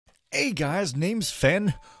Hey guys, name's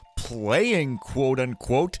Fen. Playing,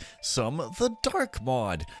 quote-unquote, some The Dark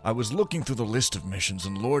mod. I was looking through the list of missions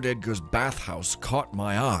and Lord Edgar's Bathhouse caught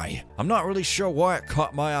my eye. I'm not really sure why it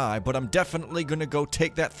caught my eye, but I'm definitely gonna go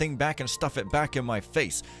take that thing back and stuff it back in my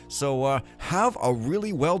face. So, have a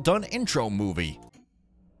really well done intro movie.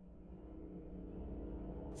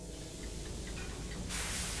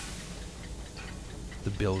 The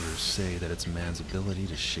builders say that it's man's ability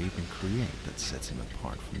to shape and create that sets him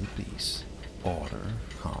apart from the beast. Order,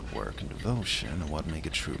 hard work, and devotion are what make a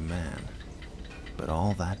true man. But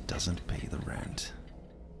all that doesn't pay the rent.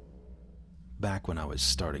 Back when I was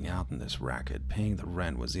starting out in this racket, paying the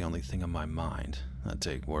rent was the only thing on my mind. I'd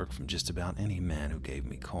take work from just about any man who gave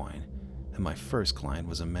me coin. And my first client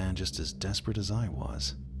was a man just as desperate as I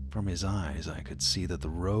was. From his eyes, I could see that the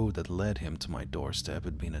road that led him to my doorstep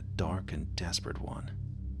had been a dark and desperate one.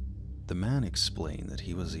 The man explained that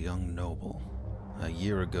he was a young noble. A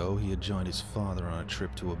year ago, he had joined his father on a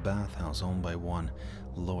trip to a bathhouse owned by one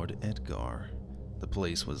Lord Edgar. The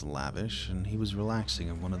place was lavish, and he was relaxing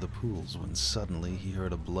in one of the pools when suddenly he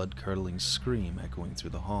heard a blood-curdling scream echoing through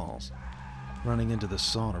the halls. Running into the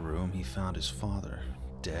sauna room, he found his father,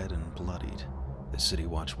 dead and bloodied. The city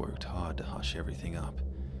watch worked hard to hush everything up.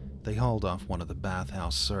 They hauled off one of the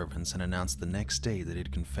bathhouse servants and announced the next day that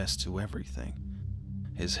he'd confessed to everything.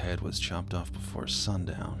 His head was chopped off before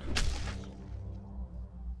sundown.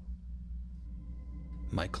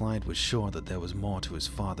 My client was sure that there was more to his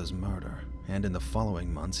father's murder, and in the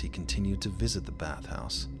following months he continued to visit the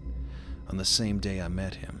bathhouse. On the same day I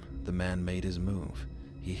met him, the man made his move.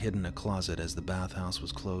 He hid in a closet as the bathhouse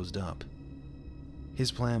was closed up.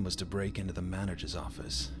 His plan was to break into the manager's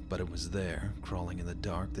office, but it was there, crawling in the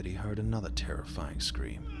dark, that he heard another terrifying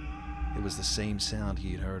scream. It was the same sound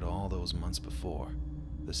he had heard all those months before,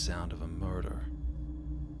 the sound of a murder.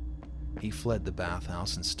 He fled the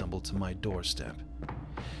bathhouse and stumbled to my doorstep.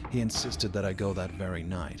 He insisted that I go that very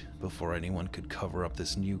night, before anyone could cover up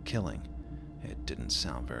this new killing. It didn't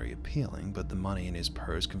sound very appealing, but the money in his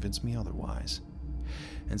purse convinced me otherwise.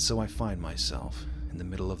 And so I find myself, in the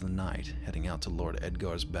middle of the night, heading out to Lord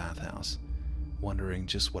Edgar's bathhouse, wondering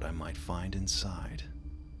just what I might find inside.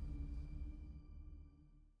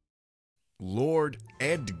 Lord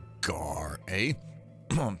Edgar, eh?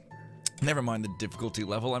 Never mind the difficulty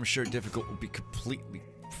level. I'm sure difficult will be completely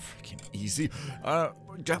freaking easy.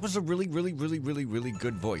 That was a really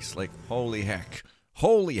good voice. Like, holy heck.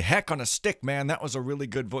 Holy heck on a stick, man. That was a really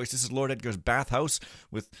good voice. This is Lord Edgar's Bathhouse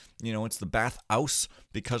with, it's the Bathhouse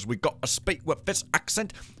because we got a speak with this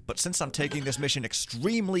accent. But since I'm taking this mission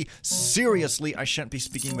extremely seriously, I shan't be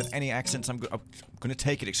speaking with any accents. I'm going to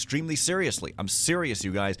take it extremely seriously. I'm serious,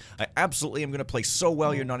 you guys. I absolutely am going to play so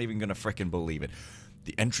well you're not even going to frickin' believe it.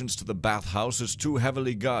 The entrance to the bathhouse is too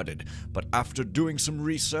heavily guarded, but after doing some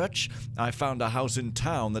research, I found a house in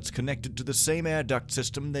town that's connected to the same air duct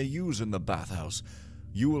system they use in the bathhouse.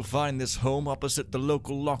 You will find this home opposite the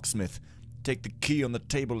local locksmith. Take the key on the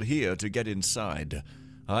table here to get inside.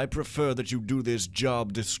 I prefer that you do this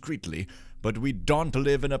job discreetly, but we don't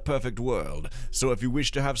live in a perfect world, so if you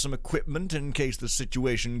wish to have some equipment in case the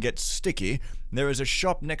situation gets sticky, there is a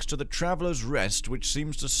shop next to the Traveler's Rest which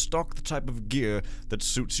seems to stock the type of gear that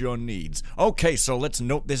suits your needs. Okay, so let's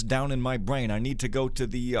note this down in my brain. I need to go to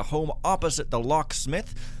the home opposite the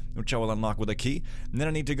locksmith, which I will unlock with a key, and then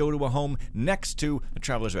I need to go to a home next to the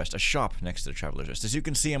Traveler's Rest, a shop next to the Traveler's Rest. As you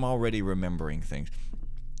can see, I'm already remembering things.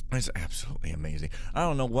 It's absolutely amazing. I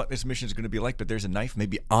don't know what this mission is going to be like, but there's a knife.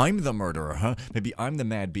 Maybe I'm the murderer, huh? Maybe I'm the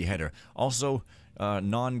mad beheader. Also,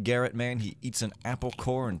 non-Garrett man, he eats an apple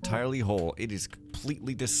core entirely whole. It is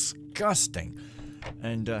completely disgusting.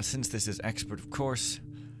 And since this is expert, of course,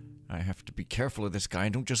 I have to be careful of this guy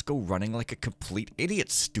and don't just go running like a complete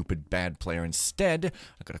idiot, stupid bad player. Instead,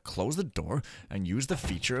 I gotta close the door and use the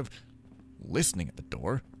feature of listening at the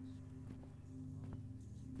door.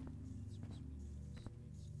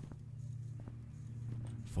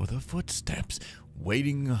 For the footsteps,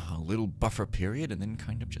 waiting a little buffer period, and then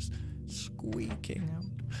kind of just squeaking out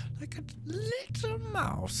like a little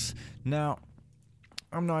mouse. Now,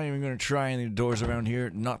 I'm not even going to try any doors around here.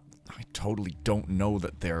 I totally don't know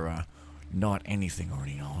that they're not anything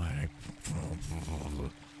already.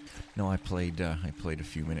 No, I played a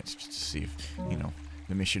few minutes just to see if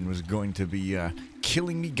the mission was going to be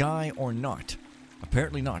killing me guy or not.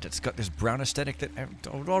 Apparently not. It's got this brown aesthetic that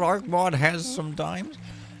Dark Mod has sometimes.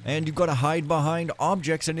 And you've got to hide behind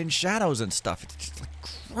objects and in shadows and stuff. It's just like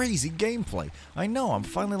crazy gameplay. I know, I'm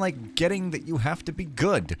finally getting that you have to be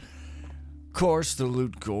good. Of course, the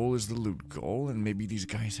loot goal is the loot goal, and maybe these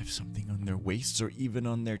guys have something on their waists or even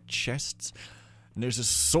on their chests. And there's a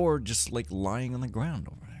sword just lying on the ground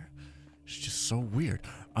over there. It's just so weird.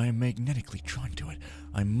 I am magnetically drawn to it.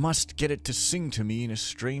 I must get it to sing to me in a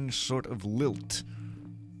strange sort of lilt.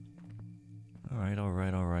 Alright,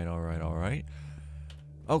 alright, alright, alright, alright.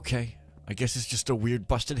 Okay, I guess it's just a weird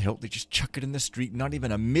busted hilt. They just chuck it in the street, not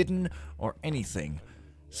even a midden or anything.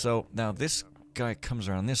 So, now this guy comes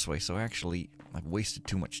around this way, so actually, I've wasted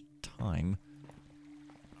too much time.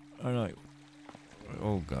 Alright.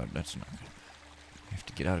 Oh god, that's not good. I have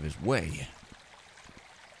to get out of his way.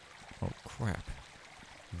 Oh crap.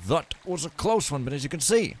 That was a close one, but as you can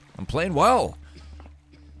see, I'm playing well.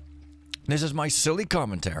 This is my silly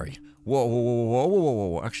commentary. Whoa, whoa, whoa, whoa, whoa, whoa,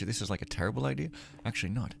 whoa. Actually, this is like a terrible idea.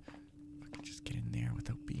 Actually, not. If I could just get in there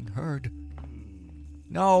without being heard.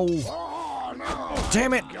 No. Oh, no.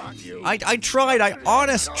 Damn it. I tried. I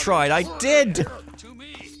honest tried. I did.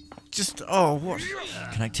 Just, oh, what?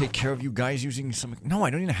 Can I take care of you guys using some... No, I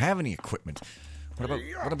don't even have any equipment.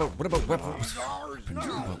 What about weapons?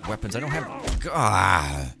 Weapons. I don't have...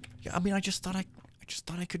 Ah. Yeah, I mean, I just thought I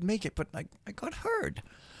could make it, but I got hurt.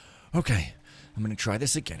 Okay. I'm gonna try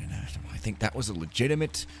this again, and I think that was a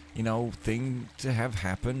legitimate, you know, thing to have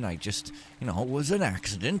happen. I just, you know, it was an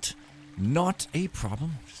accident. Not a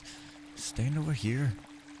problem. Just stand over here.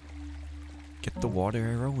 Get the water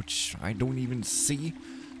arrow, which I don't even see.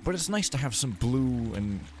 But it's nice to have some blue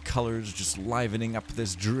and colors just livening up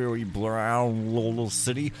this dreary brown little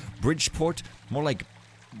city. Bridgeport, more like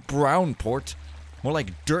Brownport, more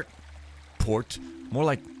like Dirtport, more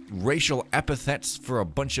like racial epithets for a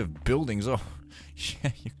bunch of buildings. Oh,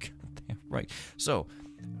 yeah, you got that right. So,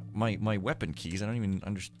 my weapon keys, I don't even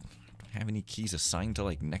have any keys assigned to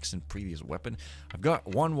like next and previous weapon. I've got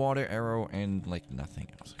one water arrow and like nothing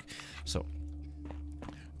else. So,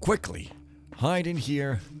 quickly. Hide in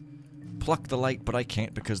here, pluck the light, but I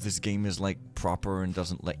can't because this game is like proper and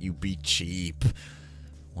doesn't let you be cheap.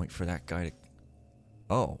 Wait for that guy to...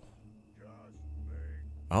 Oh.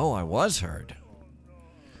 Oh, I was heard.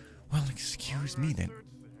 Well, excuse me then.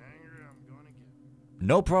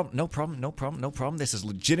 No problem, no problem, no problem, no problem. This is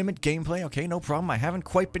legitimate gameplay, okay? No problem. I haven't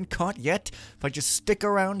quite been caught yet. If I just stick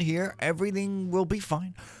around here, everything will be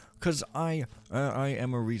fine. Because I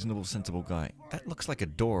am a reasonable, sensible guy. That looks like a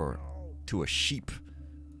door to a sheep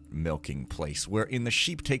milking place, wherein the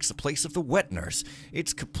sheep takes the place of the wet nurse.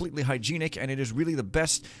 It's completely hygienic, and it is really the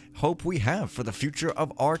best hope we have for the future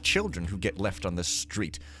of our children who get left on the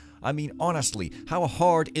street. I mean, honestly, how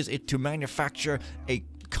hard is it to manufacture a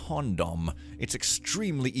condom? It's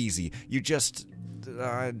extremely easy. You just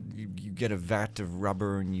you get a vat of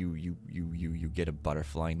rubber, and you get a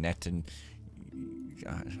butterfly net, and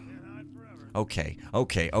Okay.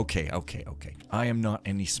 I am not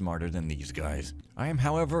any smarter than these guys. I am,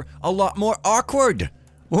 however, a lot more awkward.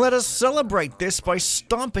 Let us celebrate this by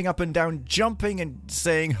stomping up and down, jumping and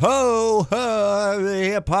saying, ho, ho,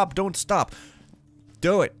 hip-hop, don't stop.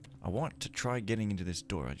 Do it. I want to try getting into this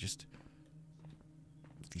door.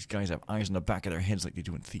 These guys have eyes in the back of their heads like they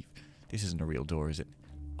do in Thief. This isn't a real door, is it?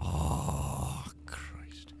 Oh,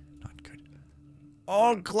 Christ. Not good.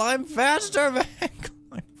 Oh, climb faster, man.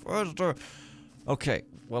 Climb faster. Okay,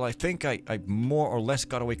 well, I think I more or less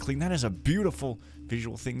got away clean. That is a beautiful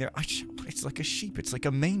visual thing there. It's like a sheep. It's like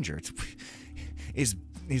a manger. Is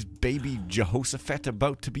baby Jehoshaphat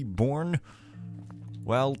about to be born?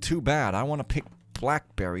 Well, too bad. I want to pick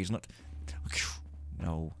blackberries, not...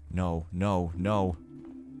 No.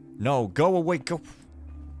 No, go away, go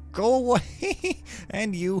away.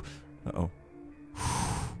 And you... Uh-oh.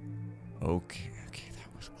 Okay.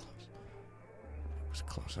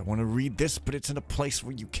 Close. I want to read this, but it's in a place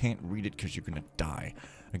where you can't read it because you're gonna die.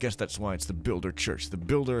 I guess that's why it's the Builder Church. The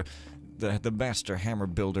builder, the master hammer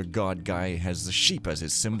builder god guy has the sheep as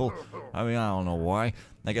his symbol. I mean, I don't know why.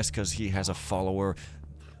 I guess because he has a follower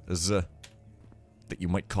that you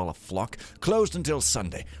might call a flock. Closed until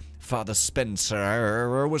Sunday. Father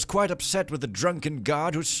Spencer was quite upset with the drunken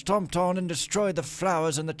god who stomped on and destroyed the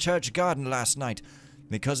flowers in the church garden last night.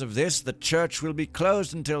 Because of this, the church will be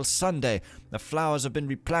closed until Sunday. The flowers have been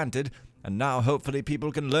replanted, and now hopefully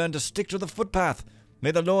people can learn to stick to the footpath.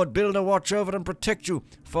 May the Lord build a watch over and protect you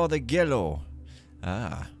for the Gillo.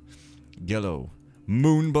 Ah, Gillo.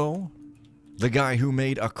 Moonbow? The guy who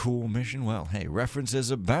made a cool mission? Well, hey,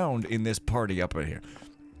 references abound in this party up here.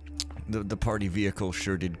 The party vehicle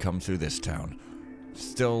sure did come through this town.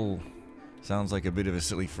 Still... sounds like a bit of a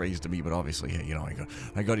silly phrase to me, but obviously, hey, you know,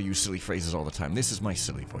 I gotta use silly phrases all the time. This is my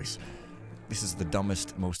silly voice. This is the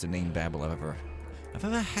dumbest, most inane babble I've ever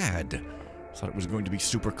had. Thought it was going to be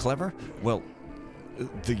super clever. Well,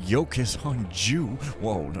 the yoke is on Jew.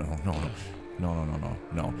 Whoa,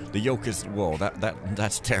 no. The yoke is, whoa,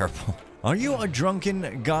 that's terrible. Are you a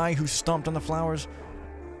drunken guy who stomped on the flowers?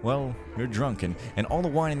 Well, you're drunk, and all the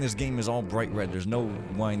wine in this game is all bright red. There's no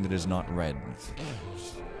wine that is not red.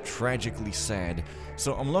 It's tragically sad.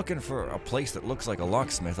 So I'm looking for a place that looks like a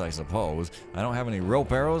locksmith, I suppose. I don't have any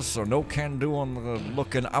rope arrows, so no can do on the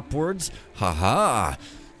looking upwards. Ha-ha!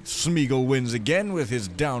 Smeagol wins again with his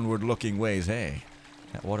downward-looking ways. Hey,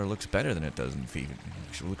 that water looks better than it does in Thief. It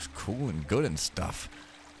actually looks cool and good and stuff.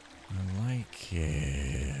 I like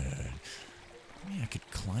it. Maybe I could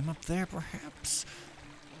climb up there, perhaps?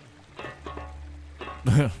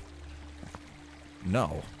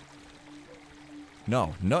 No.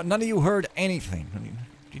 No, none of you heard anything. I mean,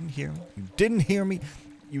 didn't hear me. You didn't hear me.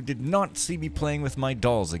 You did not see me playing with my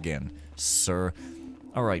dolls again, sir.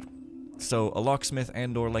 Alright, so a locksmith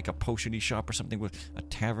and or like a potion-y shop or something with a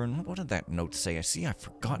tavern. What did that note say? I see I've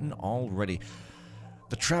forgotten already.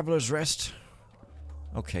 The Traveler's Rest.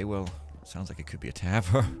 Okay, well, sounds like it could be a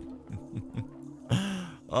tavern.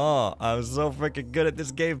 Oh, I'm so freaking good at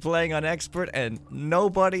this game playing on expert, and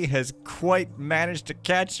nobody has quite managed to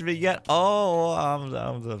catch me yet. Oh,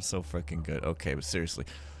 I'm so freaking good. Okay, but seriously.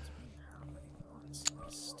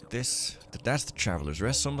 That's the Traveler's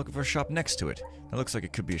Rest, so I'm looking for a shop next to it. That looks like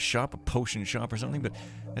it could be a shop, a potion shop or something, but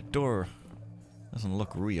that door doesn't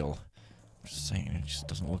look real. I'm just saying, it just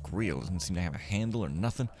doesn't look real. It doesn't seem to have a handle or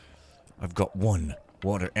nothing. I've got one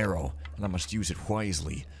water arrow, and I must use it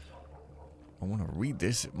wisely. I want to read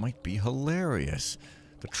this. It might be hilarious.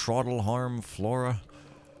 The Trottle harm flora.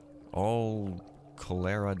 All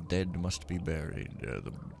cholera dead must be buried.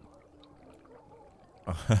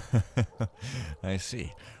 I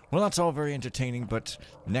see. Well, that's all very entertaining, but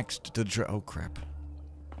next to the oh crap.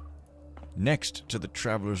 Next to the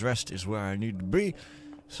Traveler's Rest is where I need to be.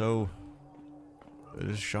 So,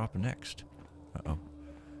 this shop next. Uh-oh.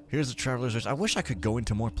 Here's the Traveler's Rest. I wish I could go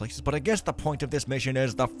into more places, but I guess the point of this mission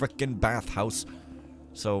is the frickin' bathhouse.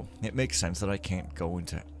 So, it makes sense that I can't go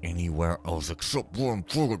into anywhere else except where I'm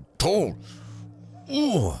friggin' told.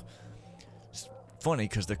 Ooh! It's funny,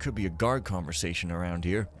 because there could be a guard conversation around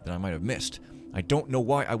here that I might have missed. I don't know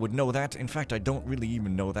why I would know that. In fact, I don't really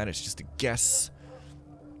even know that. It's just a guess.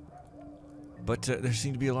 But there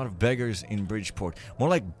seem to be a lot of beggars in Bridgeport. More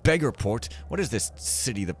like Beggarport. What is this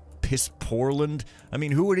city? The Piss Poorland? I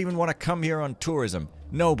mean, who would even want to come here on tourism?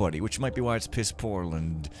 Nobody, which might be why it's Piss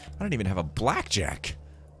Poorland. I don't even have a blackjack.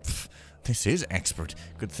 Pfft, this is expert.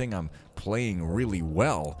 Good thing I'm playing really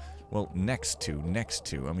well. Well, next to.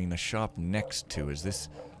 I mean, the shop next to. Is this...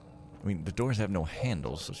 I mean, the doors have no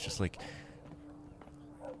handles, so it's just like...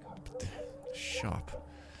 the shop.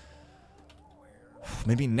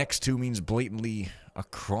 Maybe next to means blatantly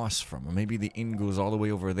across from. Or maybe the inn goes all the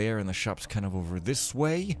way over there and the shop's kind of over this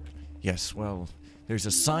way? Yes, well, there's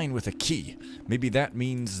a sign with a key. Maybe that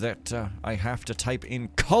means that I have to type in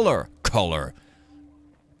color.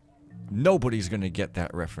 Nobody's gonna get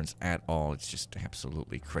that reference at all. It's just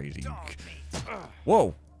absolutely crazy.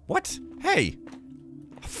 Whoa, what? Hey!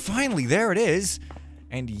 Finally, there it is!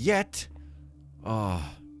 And yet... oh,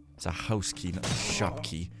 it's a house key, not a shop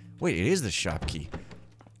key. Wait, it is the shop key.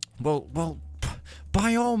 Well,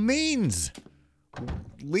 by all means!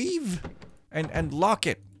 Leave and lock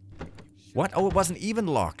it. What? Oh, it wasn't even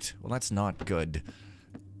locked. Well, that's not good.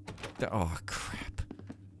 Oh, crap.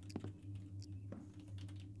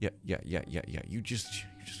 Yeah. You just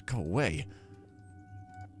go away.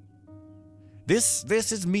 This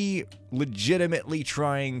is me legitimately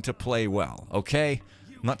trying to play well, okay?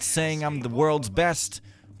 I'm not saying I'm the world's best,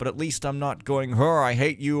 but at least I'm not going, I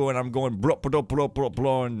hate you, and I'm going blah, blah, blah, blah,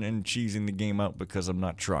 blah, and cheesing the game out because I'm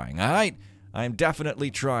not trying, alright? I'm definitely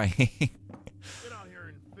trying. Get out here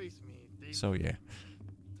and face me, Dave. So, yeah.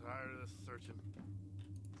 Tired of this searching.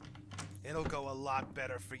 It'll go a lot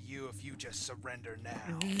better for you if you just surrender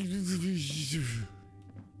now.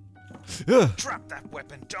 Drop that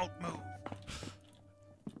weapon, don't move.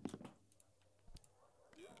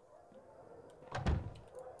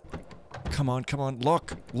 Come on,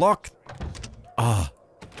 lock. Ah.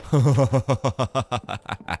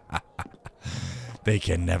 They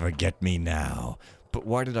can never get me now. But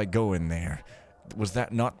why did I go in there? Was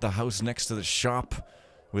that not the house next to the shop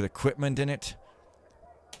with equipment in it?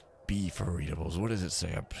 B for readables. What does it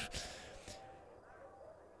say up?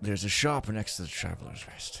 There's a shop next to the Traveler's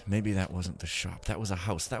Rest. Maybe that wasn't the shop. That was a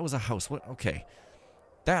house. What? Okay.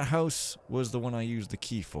 That house was the one I used the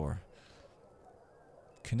key for.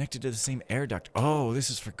 Connected to the same air duct. Oh,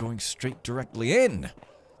 this is for going straight directly in.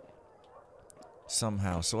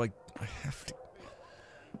 Somehow. So I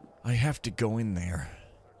have to go in there.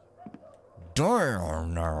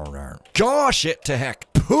 Darn. Gosh it to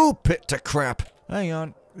heck. Poop it to crap. Hang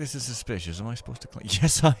on. This is suspicious. Am I supposed to clean?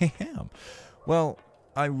 Yes, I am. Well,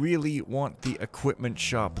 I really want the equipment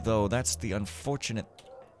shop, though. That's the unfortunate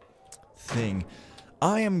thing.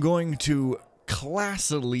 I am going to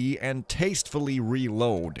classily and tastefully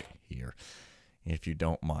reload here, if you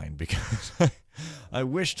don't mind, because I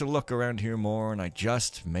wish to look around here more, and I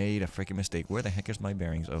just made a freaking mistake. Where the heck is my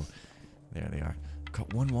bearings? Oh, there they are.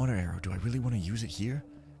 Got one water arrow. Do I really want to use it here?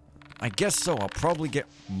 I guess so. I'll probably get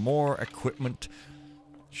more equipment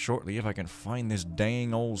shortly if I can find this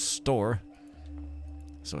dang old store.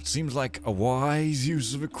 So it seems like a wise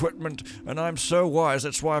use of equipment, and I'm so wise,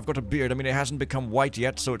 that's why I've got a beard. I mean, it hasn't become white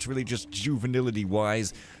yet, so it's really just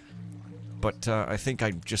juvenility-wise. But I think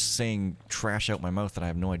I'm just saying trash out my mouth that I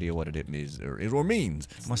have no idea what it is or means.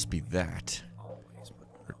 It must be that.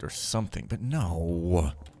 Or something, but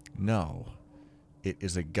no. No. It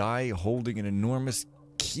is a guy holding an enormous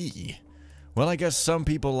key. Well, I guess some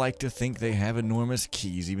people like to think they have enormous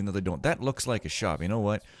keys, even though they don't. That looks like a shop. You know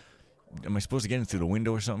what? Am I supposed to get in through the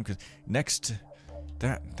window or something? Because next...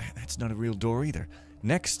 That's not a real door either.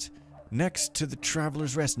 Next to the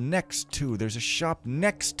Traveler's Rest. There's a shop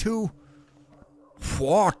next to...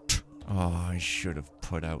 What? Oh, I should have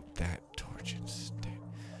put out that torch instead.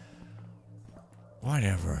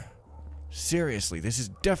 Whatever. Seriously, this is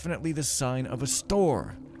definitely the sign of a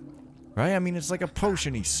store. Right? I mean, it's like a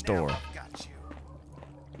potion-y store. Now I've got you.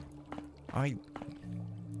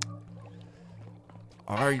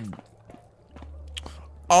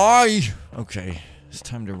 Okay, it's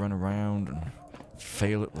time to run around and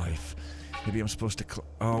fail at life. Maybe I'm supposed to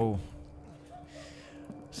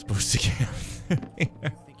supposed to get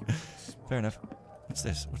Fair enough. What's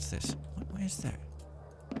this? What is that?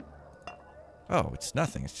 Oh, it's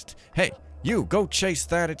nothing. It's just, hey, you, go chase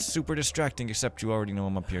that. It's super distracting, except you already know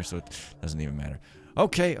I'm up here, so it doesn't even matter.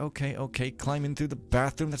 Okay. Climb in through the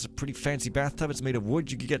bathroom. That's a pretty fancy bathtub. It's made of wood.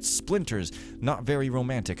 You could get splinters. Not very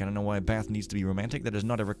romantic. I don't know why a bath needs to be romantic. That is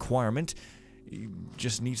not a requirement. It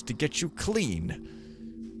just needs to get you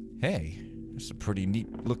clean. Hey, that's a pretty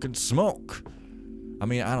neat looking smoke. I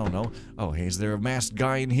mean, I don't know. Oh, hey, is there a masked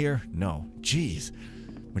guy in here? No. Jeez.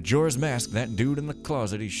 Majora's Mask, that dude in the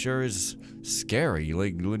closet, he sure is scary,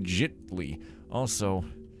 like, legitly. Also,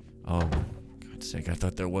 oh, God's sake, I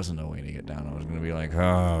thought there wasn't no way to get down. I was gonna be like,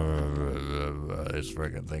 oh, this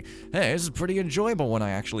friggin' thing. Hey, this is pretty enjoyable when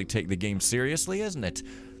I actually take the game seriously, isn't it?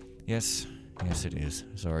 Yes, it is.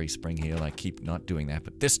 Sorry, Spring Heel, I keep not doing that,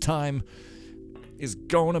 but this time is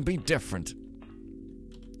gonna be different.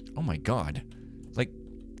 Oh my God. Like,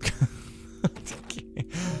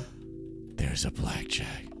 there's a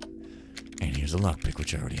blackjack. And here's a lockpick,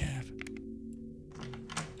 which I already have.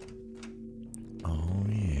 Oh,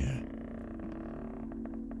 yeah.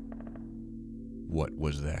 What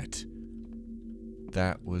was that?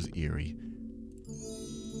 That was eerie.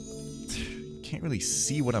 Can't really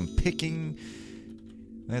see what I'm picking.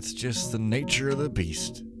 That's just the nature of the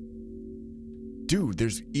beast. Dude,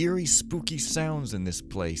 there's eerie, spooky sounds in this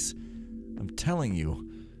place. I'm telling you.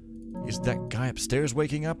 Is that guy upstairs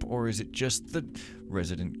waking up, or is it just the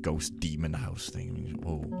resident ghost demon house thing? I mean,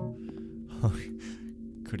 whoa.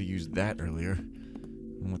 Could have used that earlier. I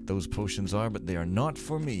don't know what those potions are, but they are not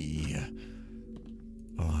for me.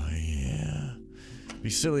 Oh, yeah. Be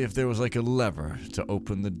silly if there was like a lever to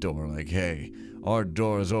open the door. Like, hey, our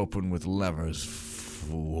door is open with levers,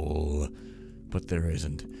 fool. But there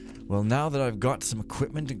isn't. Well, now that I've got some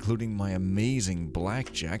equipment, including my amazing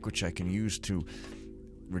blackjack, which I can use to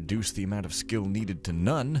reduce the amount of skill needed to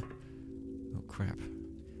none. Oh, crap.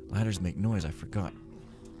 Ladders make noise, I forgot.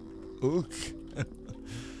 Ugh.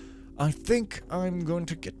 I think I'm going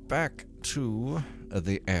to get back to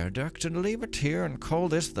the air duct and leave it here and call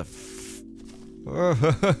this the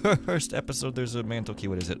first episode. There's a mantle key.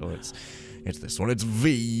 What is it? Oh, it's this one. It's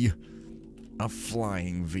V. A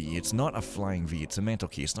flying V. It's not a flying V. It's a mantle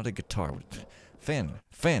key. It's not a guitar. Fen.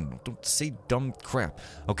 Don't say dumb crap.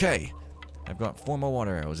 Okay. I've got 4 more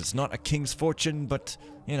water arrows. It's not a king's fortune, but,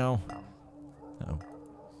 you know. Oh.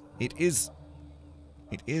 It is,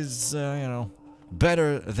 you know,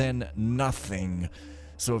 better than nothing.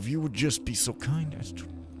 So if you would just be so kind as to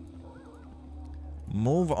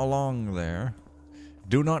move along there.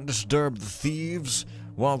 Do not disturb the thieves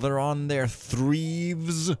while they're on their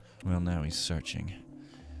threeves. Well, now he's searching.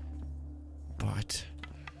 But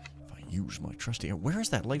if I use my trusty... Where is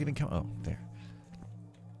that light even coming? Oh, there.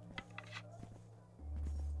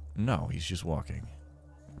 No, he's just walking.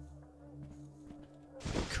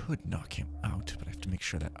 I could knock him out, but I have to make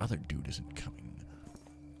sure that other dude isn't coming.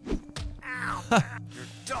 Ow! Your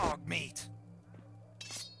dog meat!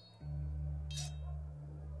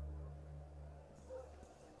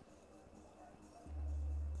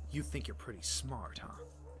 You think you're pretty smart, huh?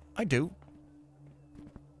 I do.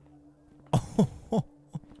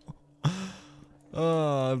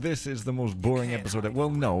 This is the most boring episode. Well,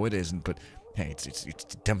 no, it isn't, but hey, it's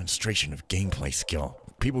a demonstration of gameplay skill.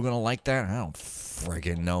 People gonna like that? I don't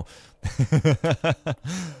friggin' know.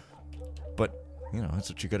 But, you know, that's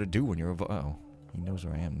what you gotta do when you're oh, he knows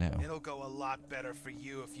where I am now. It'll go a lot better for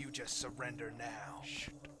you if you just surrender now.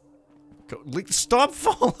 Shit. Stop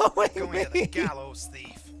following Going me! to the gallows,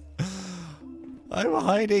 thief. I'm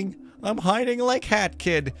hiding. I'm hiding like Hat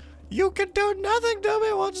Kid. You can do nothing to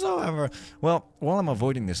me whatsoever. Well, while I'm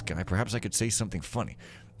avoiding this guy, perhaps I could say something funny.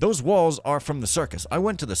 Those walls are from the circus. I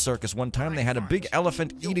went to the circus one time. They had a big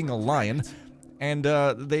elephant eating a lion, and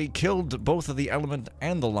they killed both of the elephant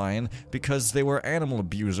and the lion because they were animal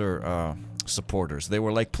abuser supporters. They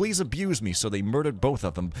were like, please abuse me, so they murdered both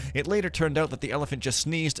of them. It later turned out that the elephant just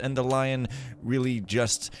sneezed and the lion really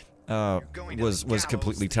just was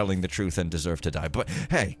completely telling the truth and deserved to die. But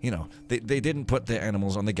hey, you know, they didn't put the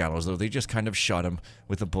animals on the gallows, though. They just kind of shot him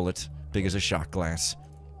with a bullet big as a shot glass.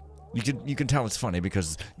 You can tell it's funny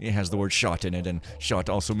because it has the word shot in it, and shot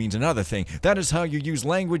also means another thing. That is how you use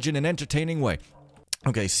language in an entertaining way.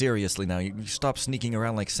 Okay, seriously now, you stop sneaking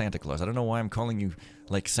around like Santa Claus. I don't know why I'm calling you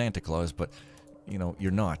like Santa Claus, but, you know,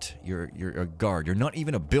 you're not. You're a guard. You're not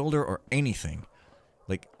even a builder or anything.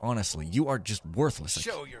 Like, honestly, you are just worthless.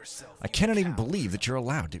 Show yourself. I cannot even believe that you're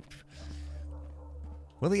allowed to.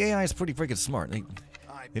 Well, the AI is pretty freaking smart.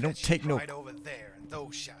 They don't take no... Right over there in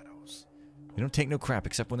those shadows. They don't take no crap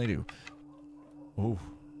except when they do. Oh.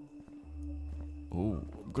 Oh,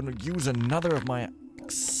 I'm gonna use another of my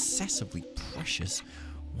excessively precious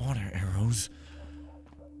water arrows.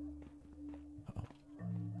 Uh-oh.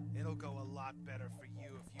 It'll go a lot better for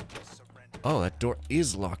you if you just surrender. Oh, that door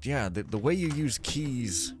is locked. Yeah, the way you use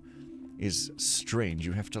keys is strange.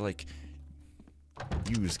 You have to, like,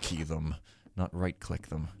 use key them, not right-click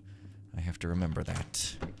them. I have to remember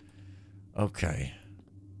that. Okay.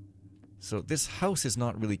 So this house is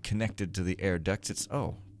not really connected to the air ducts. It's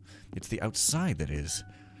the outside that is.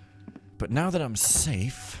 But now that I'm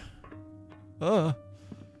safe...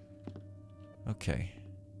 Okay.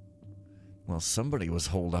 Well, somebody was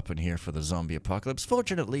holed up in here for the zombie apocalypse.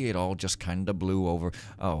 Fortunately, it all just kinda blew over.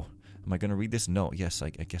 Oh, am I gonna read this? No, yes,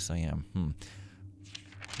 I guess I am.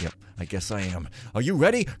 Yep, I guess I am. Are you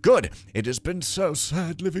ready? Good! It has been so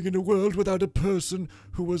sad living in a world without a person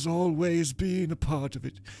who was always being a part of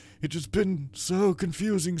it. It has been so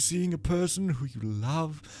confusing seeing a person who you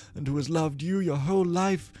love and who has loved you your whole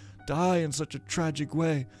life die in such a tragic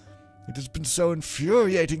way. It has been so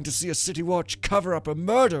infuriating to see a city watch cover up a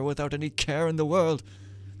murder without any care in the world.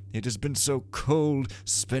 It has been so cold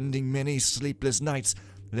spending many sleepless nights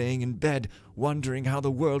laying in bed, wondering how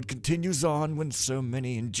the world continues on when so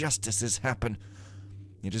many injustices happen.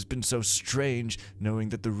 It has been so strange knowing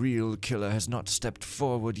that the real killer has not stepped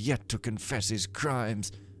forward yet to confess his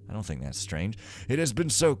crimes. I don't think that's strange. It has been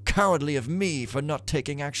so cowardly of me for not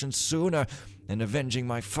taking action sooner and avenging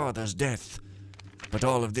my father's death. But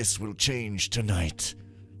all of this will change tonight.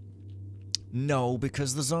 No,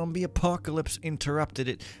 because the zombie apocalypse interrupted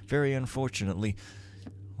it, very unfortunately. I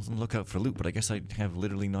was on the lookout for loot, but I guess I have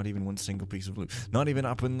literally not even one single piece of loot. Not even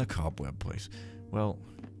up in the cobweb place. Well,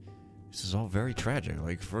 this is all very tragic,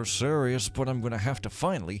 like, for serious, but I'm gonna have to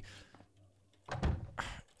finally...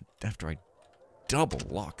 After I double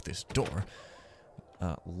lock this door,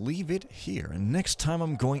 leave it here. And next time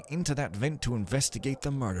I'm going into that vent to investigate the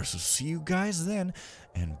murder. So see you guys then,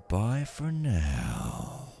 and bye for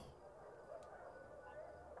now.